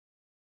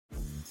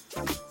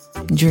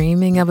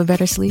Dreaming of a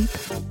better sleep?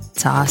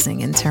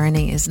 Tossing and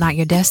turning is not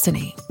your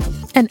destiny.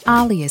 And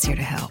Ollie is here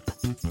to help.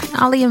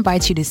 Ollie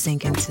invites you to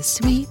sink into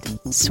sweet,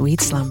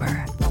 sweet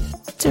slumber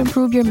to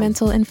improve your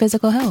mental and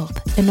physical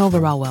health and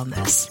overall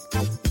wellness.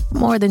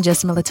 More than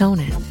just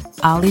melatonin,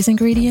 Ollie's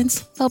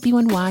ingredients help you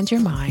unwind your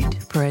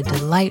mind for a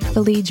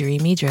delightfully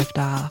dreamy drift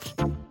off.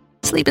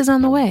 Sleep is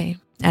on the way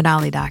at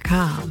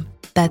Ollie.com.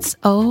 That's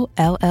OLLY.com.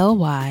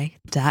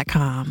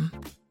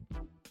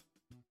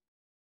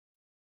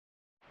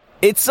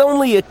 It's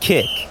only a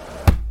kick,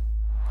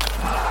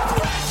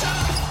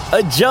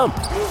 a jump,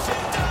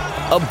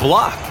 a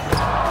block.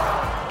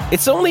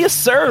 It's only a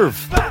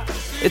serve.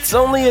 It's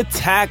only a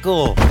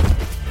tackle,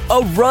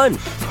 a run.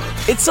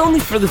 It's only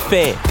for the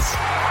fans.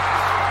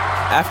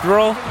 After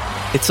all,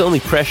 it's only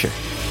pressure.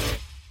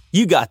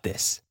 You got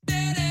this.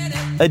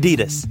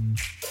 Adidas.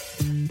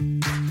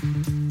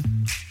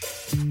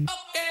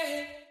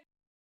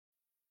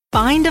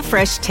 Find a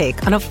fresh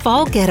take on a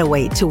fall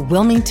getaway to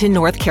Wilmington,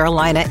 North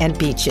Carolina and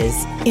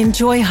beaches.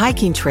 Enjoy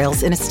hiking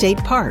trails in a state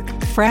park,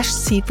 fresh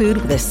seafood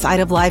with a side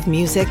of live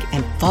music,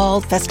 and fall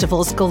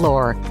festivals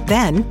galore.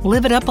 Then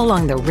live it up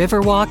along the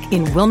Riverwalk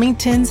in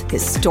Wilmington's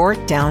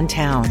historic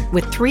downtown.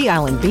 With 3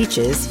 island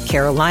beaches,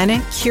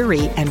 Carolina,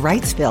 Curie, and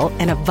Wrightsville,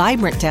 and a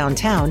vibrant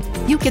downtown,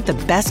 you get the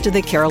best of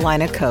the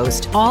Carolina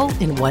coast all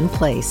in one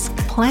place.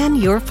 Plan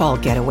your fall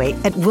getaway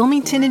at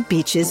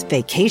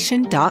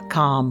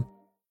WilmingtonandBeachesVacation.com.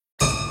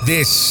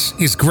 This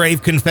is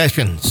Grave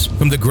Confessions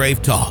from the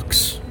Grave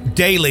Talks.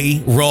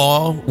 Daily,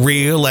 raw,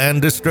 real,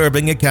 and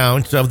disturbing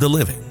accounts of the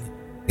living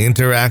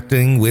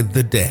interacting with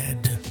the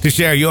dead. To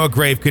share your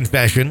grave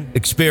confession,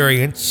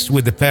 experience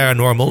with the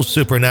paranormal,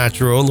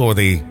 supernatural, or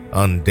the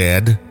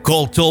undead,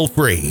 call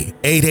toll-free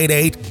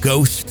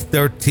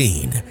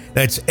 888-GHOST-13.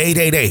 That's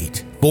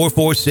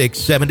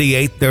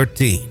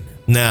 888-446-7813.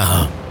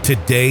 Now,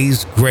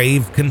 today's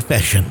grave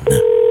confession.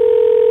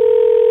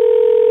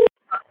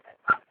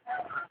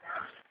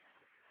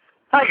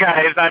 Hi,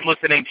 guys. I'm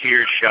listening to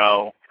your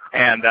show,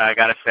 and I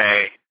got to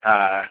say,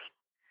 I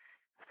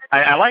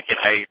like it.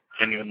 I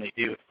genuinely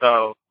do.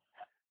 So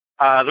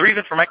the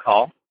reason for my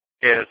call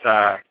is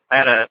I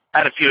had a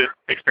few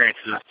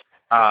experiences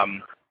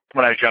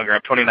when I was younger.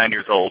 I'm 29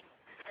 years old.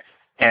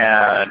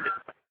 And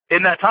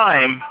in that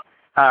time,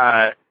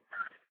 I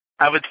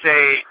would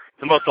say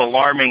the most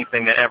alarming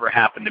thing that ever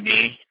happened to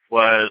me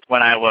was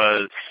when I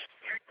was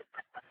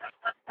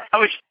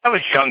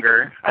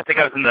younger. I think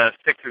I was in the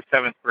 6th or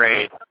 7th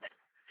grade.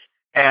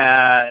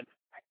 And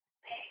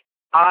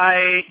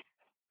I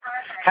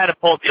had to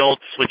pull the old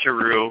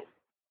switcheroo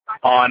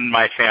on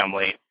my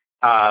family.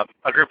 A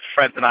group of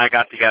friends and I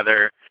got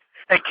together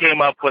and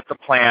came up with the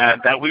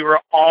plan that we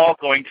were all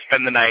going to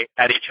spend the night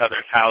at each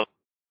other's house,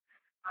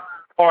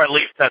 or at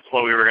least that's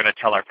what we were going to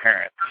tell our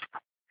parents.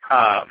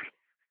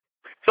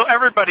 So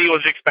everybody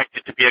was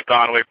expected to be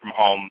gone away from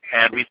home,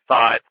 and we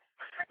thought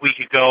we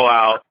could go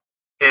out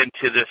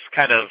into this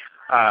kind of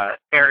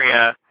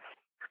area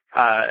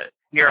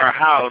near our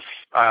house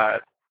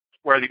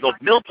where the old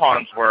mill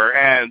ponds were,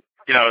 and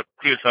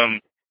do some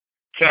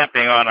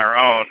camping on our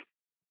own,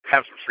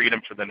 have some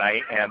freedom for the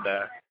night. And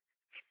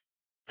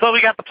so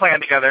we got the plan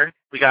together.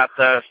 We got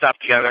the stuff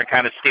together and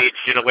kind of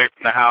staged it away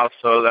from the house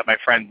so that my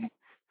friend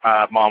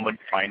mom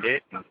wouldn't find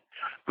it. And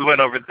we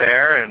went over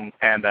there and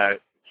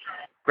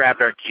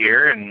grabbed our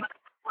gear and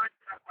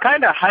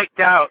kind of hiked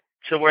out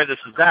to where this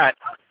was at.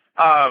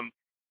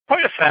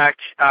 Point of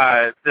fact,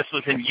 this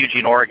was in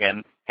Eugene,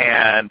 Oregon,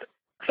 and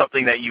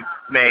something that you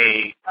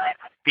may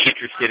be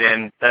interested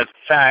in. That's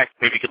a fact.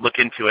 Maybe you could look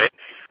into it.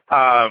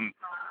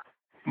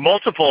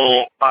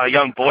 Multiple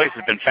young boys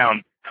have been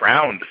found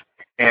drowned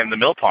in the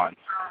mill ponds.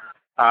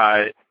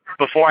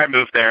 Before I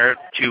moved there,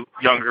 2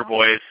 younger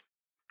boys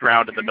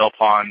drowned in the mill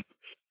pond.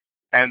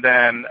 And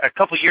then a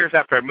couple years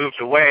after I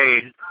moved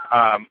away,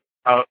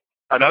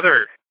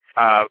 another,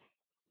 I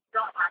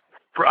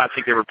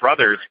think they were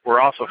brothers,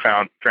 were also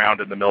found drowned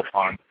in the mill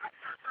pond.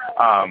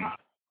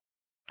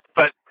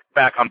 But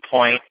back on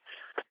point,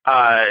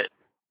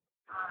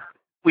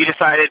 we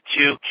decided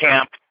to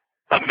camp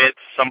amidst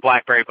some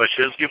blackberry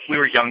bushes. We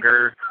were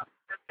younger,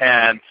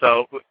 and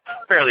so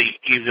fairly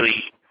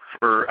easily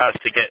for us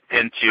to get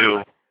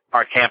into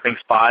our camping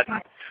spot.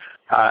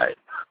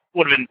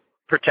 Would have been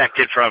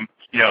protected from,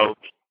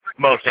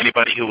 most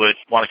anybody who would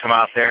want to come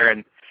out there.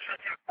 And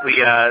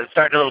we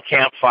started a little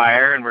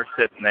campfire, and we're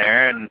sitting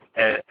there, and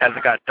as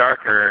it got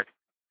darker,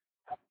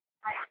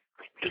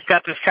 just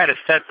got this kind of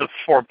sense of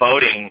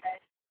foreboding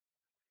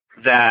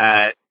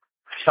that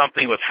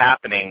something was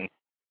happening.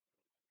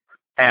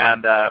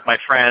 And my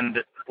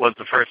friend was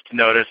the first to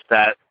notice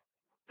that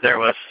there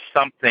was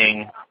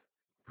something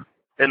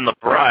in the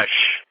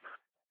brush.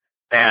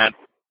 And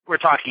we're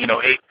talking,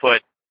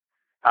 8-foot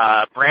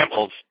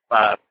brambles,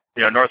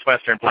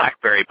 northwestern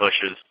blackberry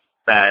bushes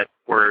that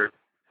were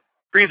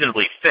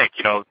reasonably thick,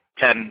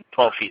 10,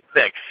 12 feet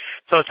thick.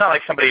 So it's not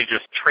like somebody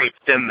just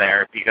traipsed in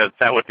there, because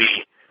that would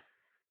be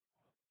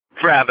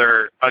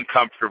rather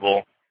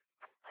uncomfortable.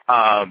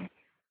 I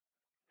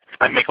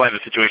make light of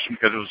the situation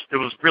because it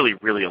was really,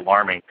 really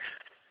alarming.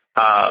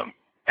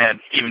 And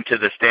even to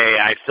this day,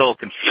 I still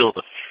can feel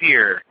the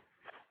fear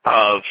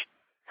of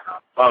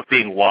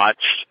being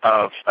watched,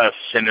 of a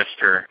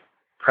sinister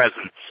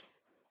presence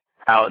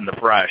out in the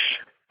brush.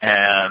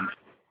 And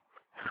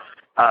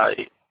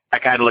I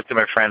kind of looked at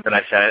my friends and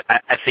I said,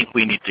 I think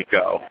we need to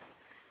go.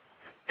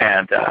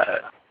 And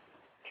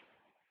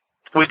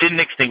we didn't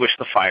extinguish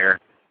the fire.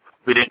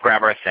 We didn't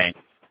grab our things.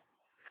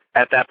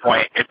 At that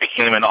point, it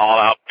became an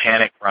all-out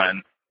panic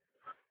run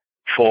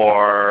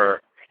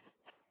for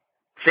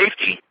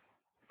safety.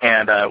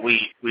 And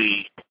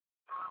we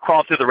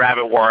crawled through the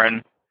rabbit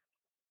warren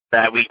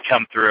that we'd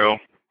come through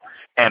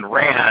and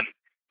ran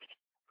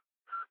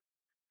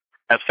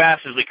as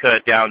fast as we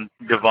could down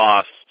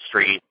DeVos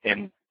Street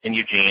in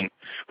Eugene,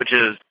 which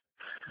is,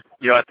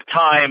 at the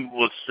time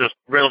was just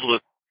riddled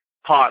with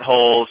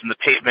potholes, and the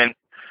pavement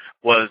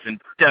was in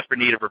desperate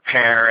need of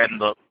repair,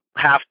 and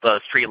half the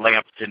street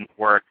lamps didn't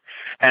work,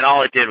 and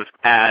all it did was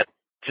add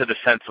to the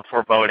sense of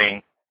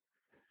foreboding.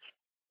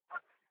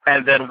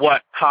 And then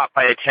what caught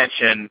my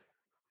attention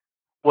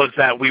was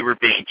that we were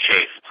being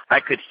chased.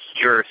 I could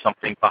hear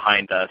something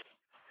behind us.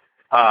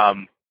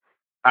 I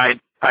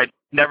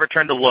never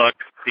turned to look,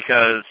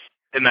 because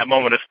in that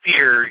moment of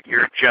fear,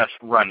 you're just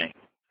running.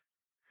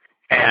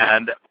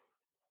 And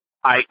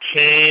I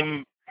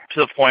came to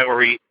the point where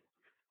we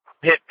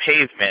hit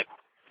pavement,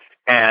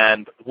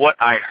 and what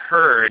I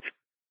heard,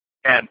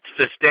 and to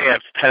this day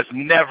has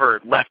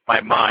never left my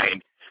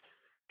mind,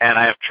 and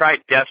I have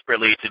tried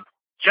desperately to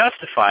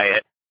justify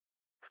it,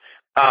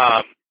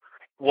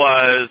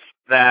 was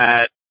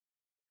that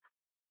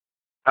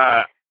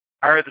I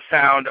heard the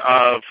sound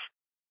of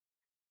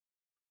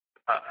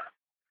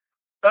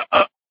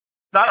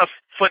not of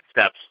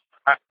footsteps.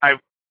 I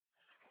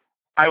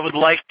would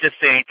like to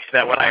think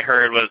that what I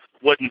heard was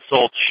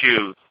wooden-soled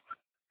shoes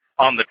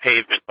on the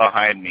pavement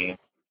behind me.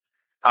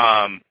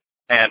 And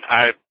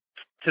I,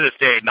 to this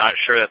day, not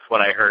sure that's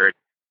what I heard.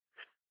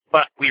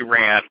 But we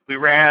ran. We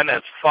ran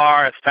as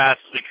fast as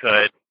we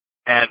could,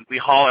 and we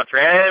hollered for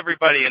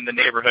everybody in the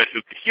neighborhood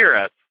who could hear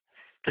us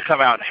to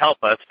come out and help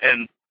us.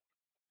 And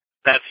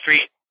that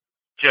street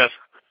just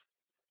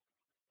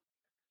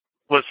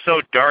was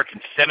so dark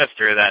and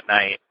sinister that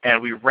night,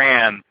 and we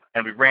ran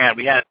and we ran.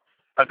 We had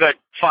a good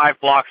 5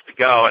 blocks to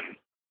go, and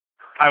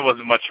I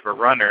wasn't much of a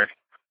runner,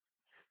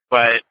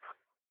 but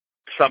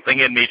something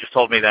in me just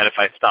told me that if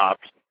I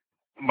stopped,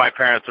 my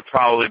parents would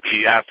probably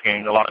be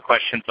asking a lot of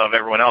questions of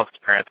everyone else's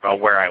parents about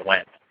where I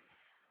went.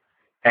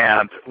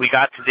 And we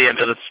got to the end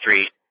of the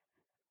street,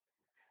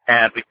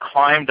 and we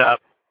climbed up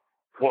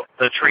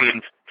the tree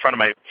in front of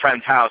my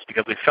friend's house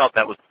because we felt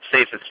that was the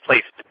safest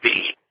place to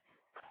be.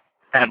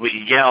 And we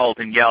yelled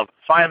and yelled.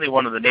 Finally,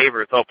 one of the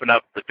neighbors opened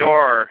up the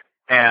door,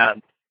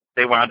 and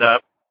they wound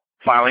up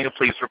filing a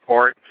police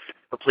report.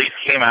 The police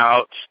came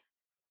out.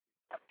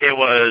 It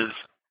was,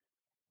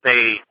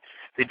 they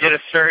did a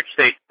search.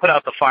 They put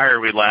out the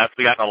fire we left.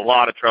 We got in a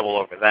lot of trouble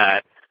over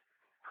that.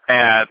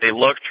 And they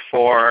looked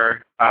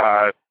for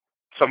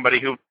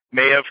somebody who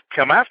may have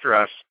come after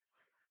us.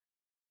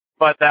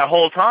 But that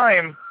whole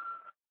time,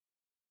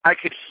 I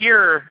could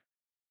hear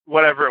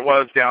whatever it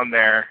was down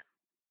there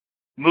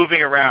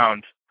moving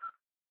around.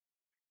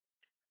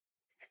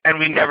 And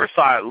we never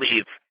saw it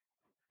leave.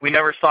 We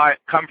never saw it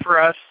come for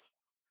us.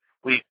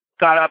 We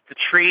got up the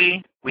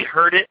tree, we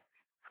heard it,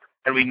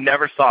 and we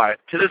never saw it.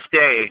 To this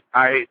day,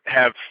 I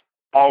have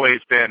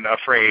always been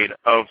afraid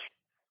of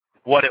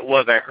what it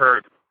was I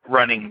heard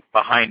running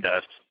behind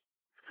us.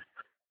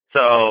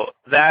 So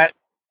that's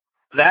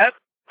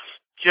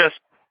just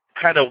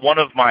kind of one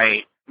of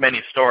my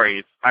many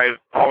stories. I've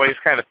always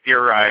kind of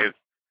theorized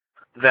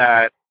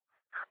that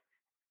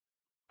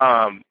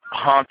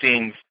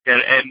hauntings,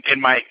 in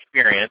my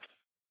experience,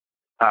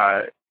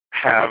 are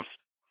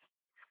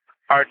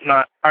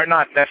not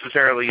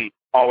necessarily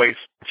always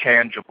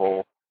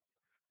tangible.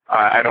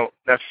 I don't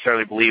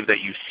necessarily believe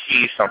that you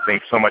see something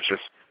so much as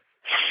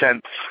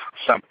sense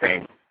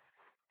something.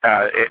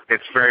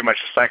 It's very much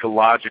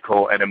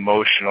psychological and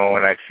emotional,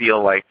 and I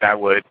feel like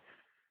that would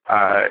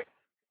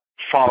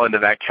fall into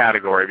that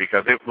category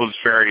because it was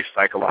very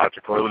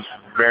psychological. It was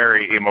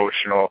very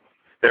emotional.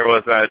 There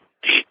was a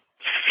deep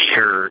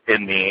fear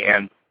in me,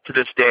 and to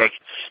this day I can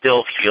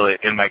still feel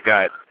it in my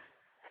gut,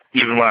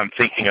 even when I'm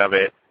thinking of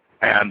it.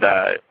 And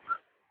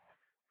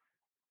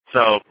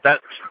so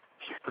that's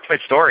my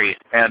story.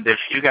 And if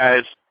you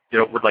guys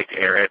would like to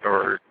air it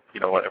or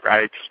whatever,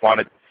 I just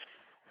wanted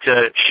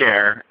to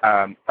share.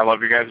 I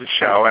love your guys'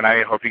 show, and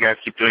I hope you guys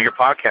keep doing your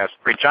podcast.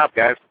 Great job,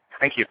 guys.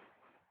 Thank you.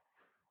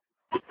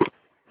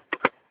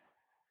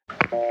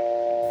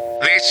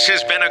 This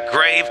has been a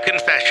grave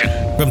confession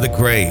from the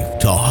Grave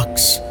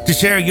Talks. To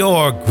share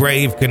your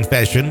grave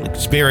confession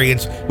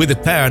experience with the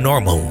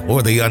paranormal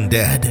or the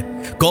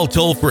undead, call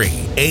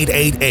toll-free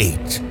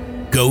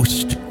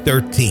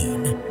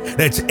 888-GHOST-13.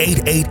 That's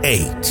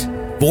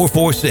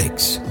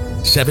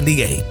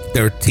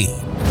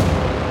 888-446-7813.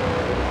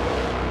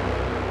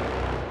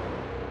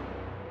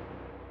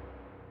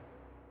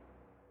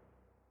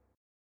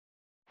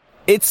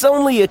 It's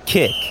only a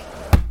kick,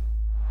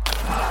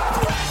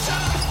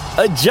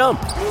 a jump,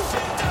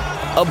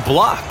 a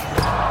block.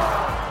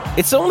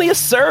 It's only a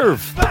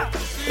serve.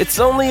 It's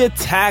only a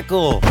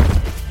tackle,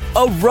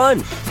 a run.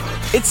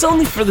 It's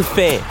only for the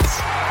fans.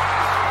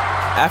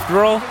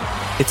 After all,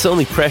 it's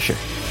only pressure.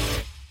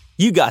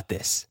 You got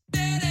this.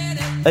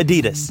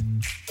 Adidas.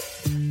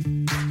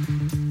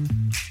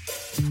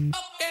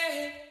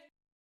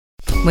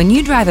 When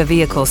you drive a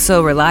vehicle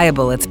so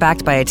reliable it's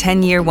backed by a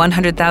 10-year,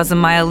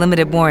 100,000-mile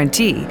limited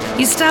warranty,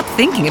 you stop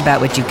thinking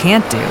about what you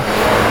can't do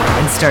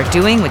and start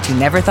doing what you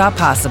never thought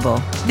possible.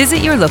 Visit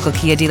your local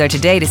Kia dealer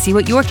today to see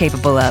what you're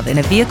capable of in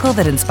a vehicle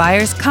that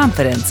inspires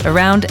confidence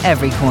around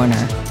every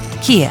corner.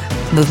 Kia,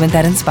 movement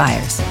that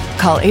inspires.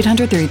 Call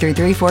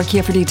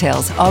 800-333-4KIA for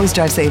details. Always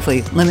drive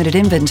safely. Limited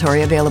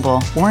inventory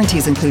available.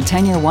 Warranties include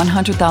 10-year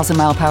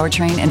 100,000-mile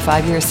powertrain and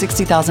 5-year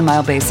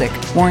 60,000-mile basic.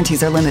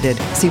 Warranties are limited.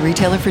 See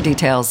retailer for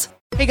details.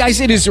 Hey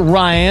guys, it is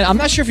Ryan. I'm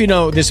not sure if you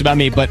know this about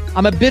me, but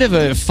I'm a bit of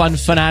a fun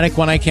fanatic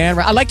when I can.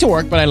 I like to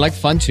work, but I like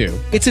fun too.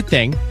 It's a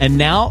thing. And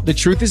now the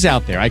truth is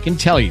out there. I can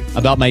tell you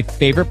about my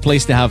favorite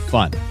place to have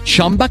fun.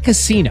 Chumba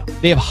Casino.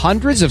 They have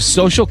hundreds of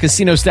social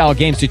casino style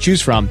games to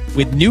choose from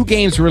with new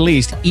games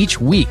released each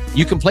week.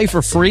 You can play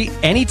for free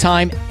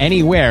anytime,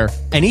 anywhere.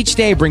 And each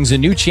day brings a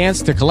new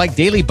chance to collect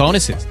daily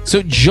bonuses.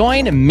 So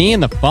join me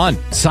in the fun.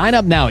 Sign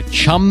up now at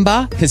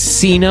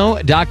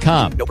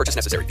ChumbaCasino.com. No purchase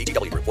necessary.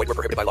 VGW. Void where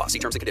prohibited by law. See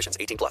terms and conditions.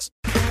 18+.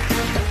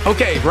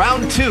 Okay,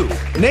 round two.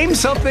 Name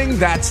something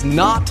that's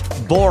not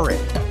boring.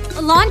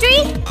 A laundry?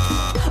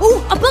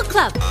 Ooh, a book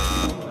club.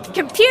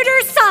 Computer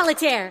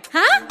solitaire,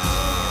 huh?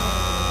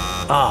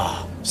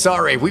 Ah,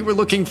 sorry. We were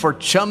looking for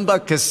Chumba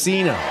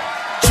Casino.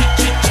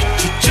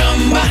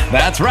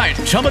 That's right.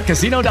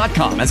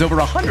 ChumbaCasino.com has over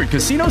 100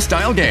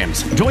 casino-style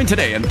games. Join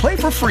today and play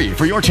for free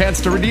for your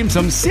chance to redeem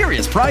some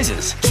serious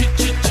prizes.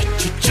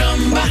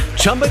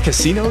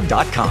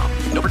 ChumbaCasino.com.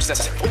 No purchase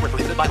necessary. Void where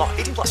prohibited by law.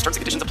 18+. Terms and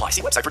conditions apply.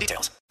 See website for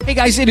details. Hey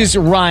guys, it is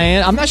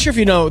Ryan. I'm not sure if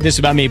you know this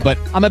about me, but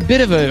I'm a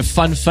bit of a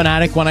fun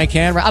fanatic when I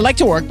can. I like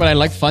to work, but I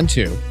like fun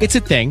too. It's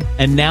a thing.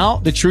 And now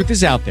the truth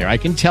is out there. I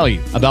can tell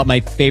you about my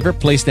favorite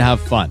place to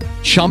have fun.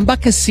 Chumba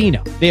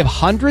Casino. They have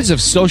hundreds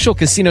of social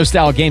casino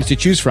style games to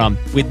choose from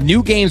with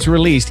new games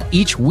released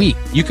each week.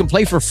 You can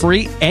play for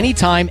free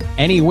anytime,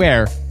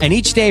 anywhere. And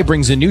each day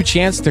brings a new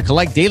chance to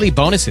collect daily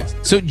bonuses.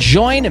 So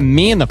join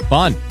me in the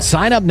fun.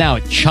 Sign up now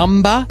at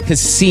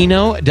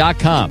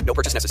ChumbaCasino.com. No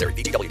purchase necessary.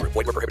 VGW. Void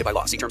where prohibited by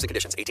law. See terms and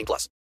conditions.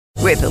 18+.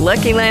 With the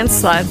Lucky Land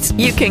Slots,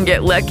 you can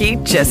get lucky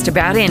just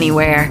about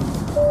anywhere.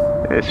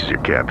 This is your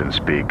captain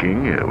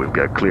speaking. We've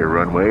got clear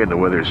runway and the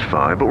weather's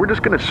fine, but we're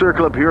just going to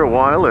circle up here a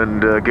while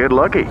and get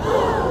lucky.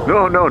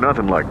 No,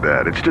 nothing like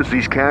that. It's just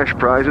these cash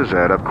prizes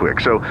add up quick.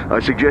 So I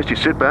suggest you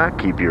sit back,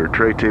 keep your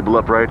tray table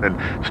upright, and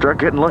start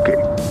getting lucky.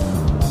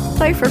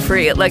 Play for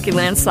free at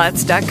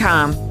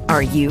LuckyLandSlots.com.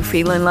 Are you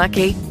feeling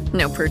lucky?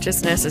 No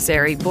purchase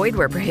necessary. Void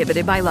where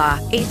prohibited by law.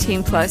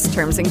 18+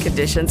 terms and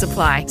conditions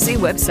apply. See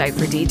website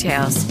for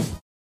details.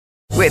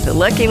 With the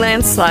Lucky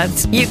Land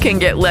Slots, you can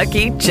get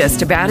lucky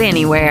just about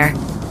anywhere.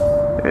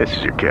 This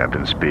is your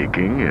captain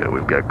speaking.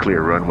 We've got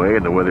clear runway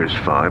and the weather's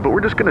fine, but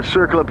we're just going to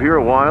circle up here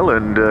a while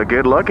and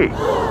get lucky.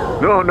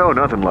 No,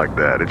 nothing like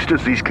that. It's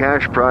just these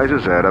cash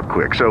prizes add up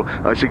quick. So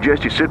I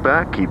suggest you sit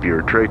back, keep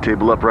your tray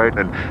table upright,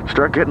 and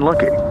start getting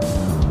lucky.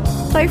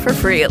 Play for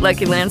free at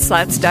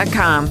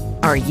LuckyLandSlots.com.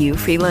 Are you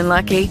feeling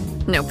lucky?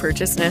 No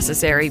purchase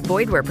necessary.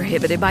 Void where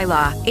prohibited by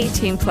law.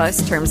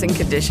 18+ terms and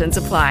conditions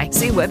apply.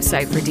 See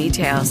website for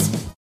details.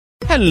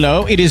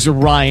 Hello, it is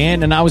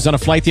Ryan, and I was on a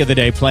flight the other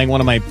day playing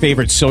one of my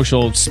favorite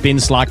social spin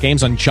slot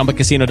games on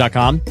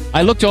ChumbaCasino.com.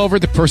 I looked over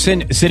at the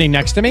person sitting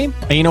next to me,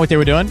 and you know what they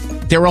were doing?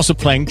 They were also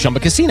playing Chumba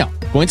Casino.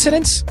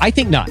 Coincidence? I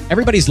think not.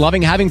 Everybody's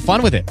loving having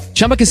fun with it.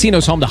 Chumba Casino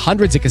is home to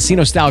hundreds of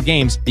casino-style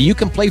games that you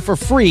can play for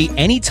free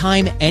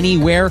anytime,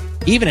 anywhere,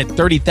 even at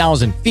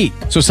 30,000 feet.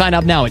 So sign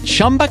up now at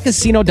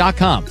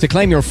ChumbaCasino.com to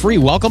claim your free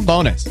welcome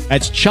bonus.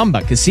 That's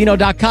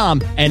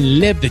ChumbaCasino.com and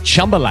live the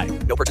Chumba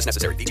life. No purchase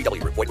necessary.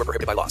 VGW. Void where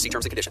prohibited by law. See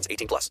terms and conditions.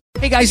 18+.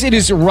 Hey guys, it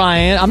is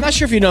Ryan. I'm not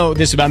sure if you know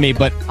this about me,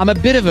 but I'm a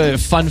bit of a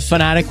fun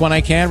fanatic when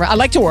I can. I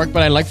like to work,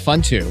 but I like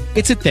fun too.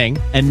 It's a thing.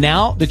 And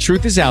now the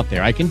truth is out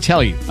there. I can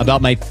tell you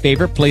about my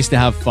favorite place to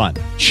have fun.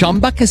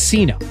 Chumba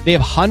Casino. They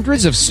have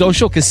hundreds of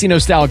social casino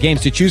style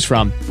games to choose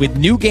from with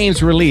new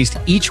games released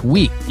each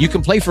week. You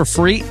can play for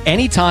free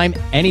anytime,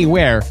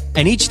 anywhere.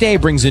 And each day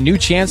brings a new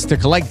chance to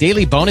collect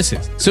daily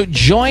bonuses. So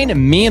join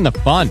me in the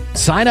fun.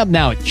 Sign up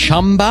now at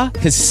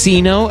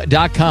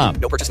ChumbaCasino.com.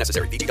 No purchase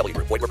necessary. VGW.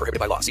 Void where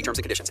prohibited by law. See terms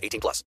and conditions.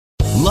 18+.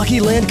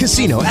 Lucky Land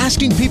Casino,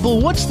 asking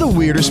people, what's the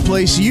weirdest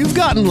place you've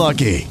gotten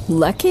lucky?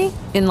 Lucky?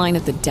 In line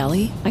at the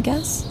deli, I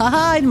guess?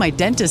 Aha, in my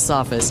dentist's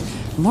office.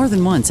 More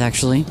than once,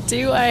 actually.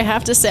 Do I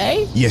have to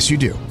say? Yes, you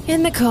do.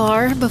 In the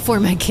car before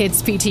my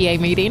kids' PTA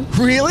meeting.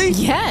 Really?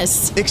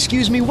 Yes.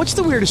 Excuse me, what's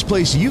the weirdest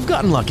place you've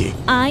gotten lucky?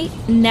 I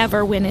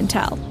never win and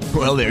tell.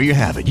 Well, there you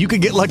have it. You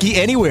can get lucky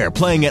anywhere,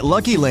 playing at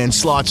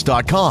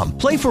LuckyLandSlots.com.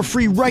 Play for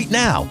free right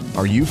now.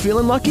 Are you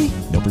feeling lucky?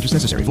 No purchase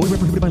necessary. Void where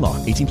prohibited by law.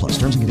 18+.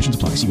 Terms and conditions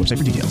apply. See website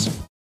for details.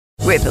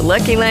 With the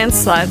Lucky Land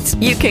Slots,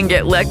 you can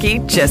get lucky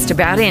just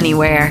about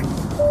anywhere.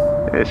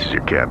 This is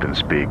your captain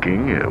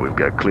speaking. We've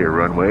got clear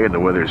runway and the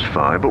weather's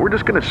fine, but we're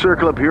just going to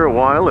circle up here a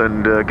while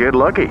and get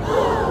lucky.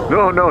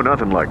 No,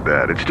 nothing like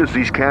that. It's just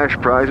these cash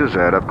prizes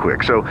add up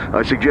quick. So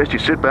I suggest you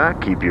sit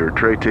back, keep your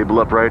tray table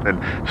upright, and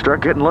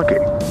start getting lucky.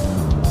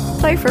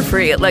 Play for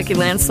free at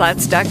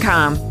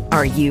LuckyLandSlots.com.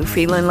 Are you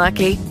feeling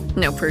lucky?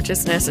 No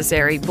purchase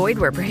necessary. Void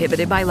where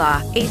prohibited by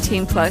law.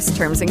 18 plus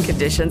terms and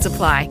conditions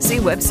apply. See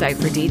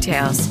website for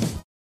details.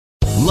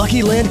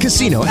 Lucky Land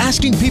Casino,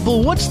 asking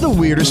people, what's the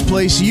weirdest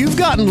place you've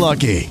gotten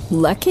lucky?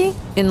 Lucky?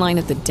 In line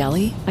at the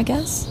deli, I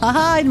guess?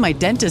 Aha, in my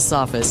dentist's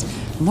office.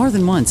 More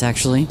than once,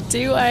 actually.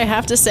 Do I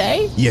have to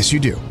say? Yes, you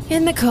do.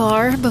 In the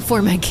car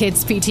before my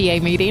kids'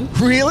 PTA meeting.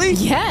 Really?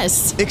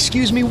 Yes.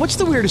 Excuse me, what's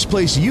the weirdest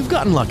place you've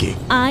gotten lucky?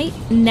 I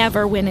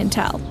never win and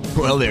tell.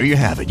 Well, there you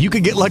have it. You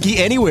can get lucky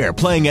anywhere,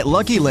 playing at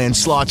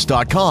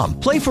LuckyLandSlots.com.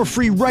 Play for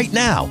free right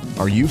now.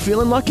 Are you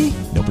feeling lucky?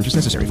 No purchase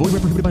necessary. Void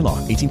where prohibited by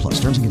law. 18 plus.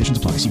 Terms and conditions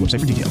apply. See website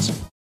for details.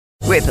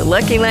 With the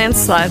Lucky Land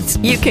Slots,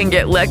 you can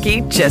get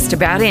lucky just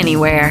about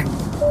anywhere.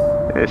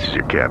 This is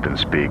your captain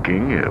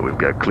speaking. We've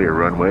got clear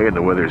runway and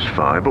the weather's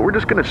fine, but we're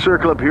just going to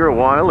circle up here a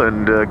while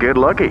and get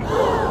lucky.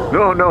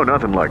 No,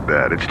 nothing like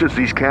that. It's just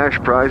these cash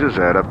prizes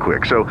add up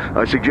quick. So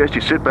I suggest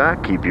you sit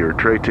back, keep your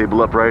tray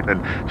table upright,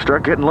 and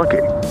start getting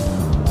lucky.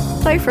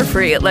 Play for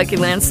free at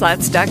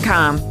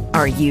LuckyLandSlots.com.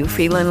 Are you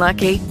feeling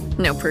lucky?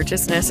 No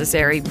purchase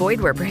necessary.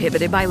 Void where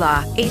prohibited by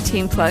law.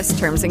 18 plus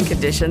terms and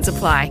conditions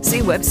apply. See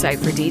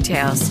website for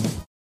details.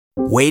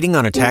 Waiting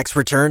on a tax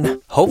return?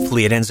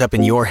 Hopefully it ends up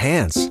in your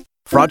hands.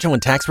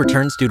 Fraudulent tax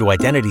returns due to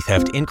identity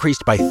theft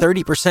increased by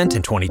 30%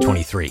 in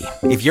 2023.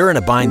 If you're in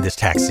a bind this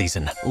tax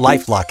season,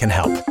 LifeLock can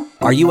help.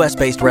 Our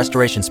U.S.-based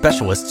restoration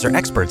specialists are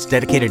experts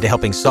dedicated to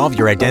helping solve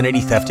your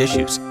identity theft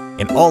issues.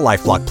 And all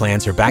LifeLock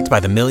plans are backed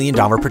by the $1 Million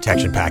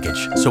Protection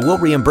Package. So we'll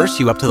reimburse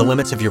you up to the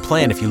limits of your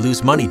plan if you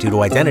lose money due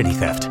to identity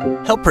theft.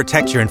 Help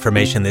protect your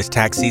information this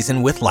tax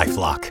season with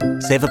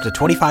LifeLock. Save up to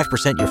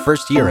 25% your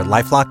first year at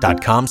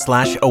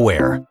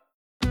LifeLock.com/aware.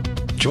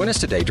 Join us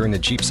today during the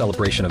Jeep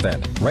Celebration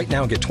event. Right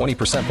now, get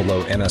 20%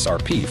 below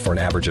MSRP for an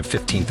average of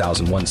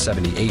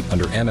 $15,178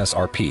 under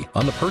MSRP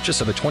on the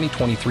purchase of a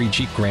 2023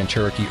 Jeep Grand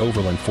Cherokee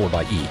Overland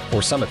 4xE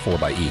or Summit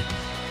 4xE.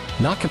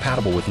 Not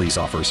compatible with lease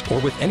offers or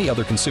with any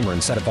other consumer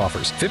incentive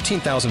offers.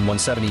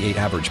 $15,178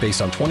 average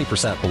based on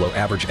 20% below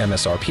average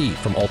MSRP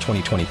from all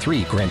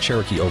 2023 Grand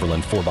Cherokee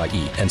Overland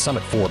 4xE and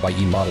Summit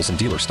 4xE models in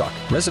dealer stock.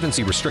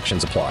 Residency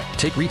restrictions apply.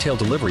 Take retail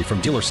delivery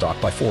from dealer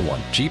stock by 4/1.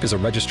 Jeep is a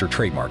registered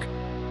trademark.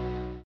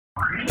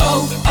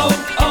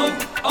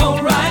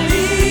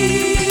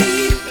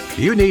 O'Reilly!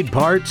 You need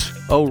parts?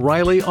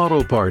 O'Reilly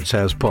Auto Parts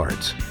has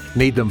parts.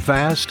 Need them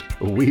fast?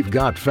 We've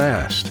got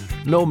fast.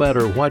 No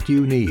matter what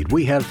you need,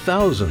 we have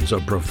thousands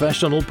of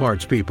professional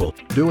parts people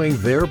doing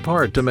their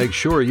part to make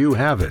sure you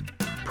have it.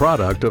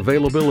 Product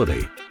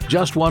availability.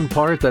 Just one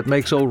part that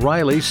makes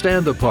O'Reilly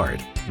stand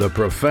apart. The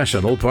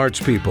professional parts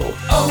people.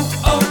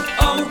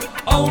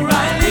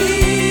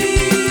 O'Reilly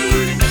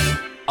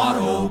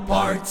Auto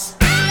Parts.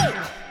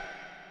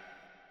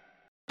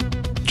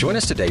 Join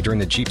us today during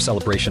the Jeep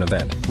Celebration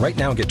event. Right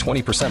now, get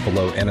 20%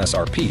 below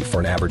MSRP for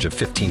an average of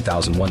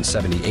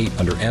 $15,178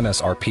 under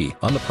MSRP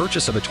on the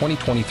purchase of a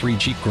 2023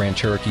 Jeep Grand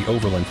Cherokee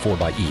Overland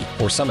 4xE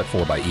or Summit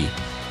 4xE.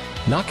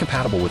 Not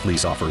compatible with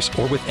lease offers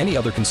or with any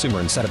other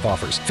consumer incentive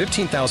offers.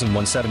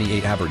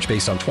 $15,178 average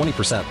based on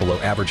 20% below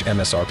average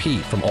MSRP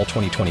from all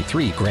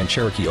 2023 Grand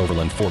Cherokee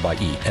Overland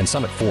 4xE and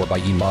Summit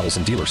 4xE models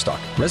in dealer stock.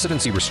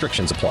 Residency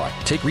restrictions apply.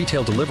 Take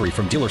retail delivery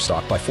from dealer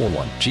stock by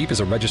 4/1. Jeep is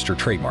a registered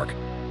trademark.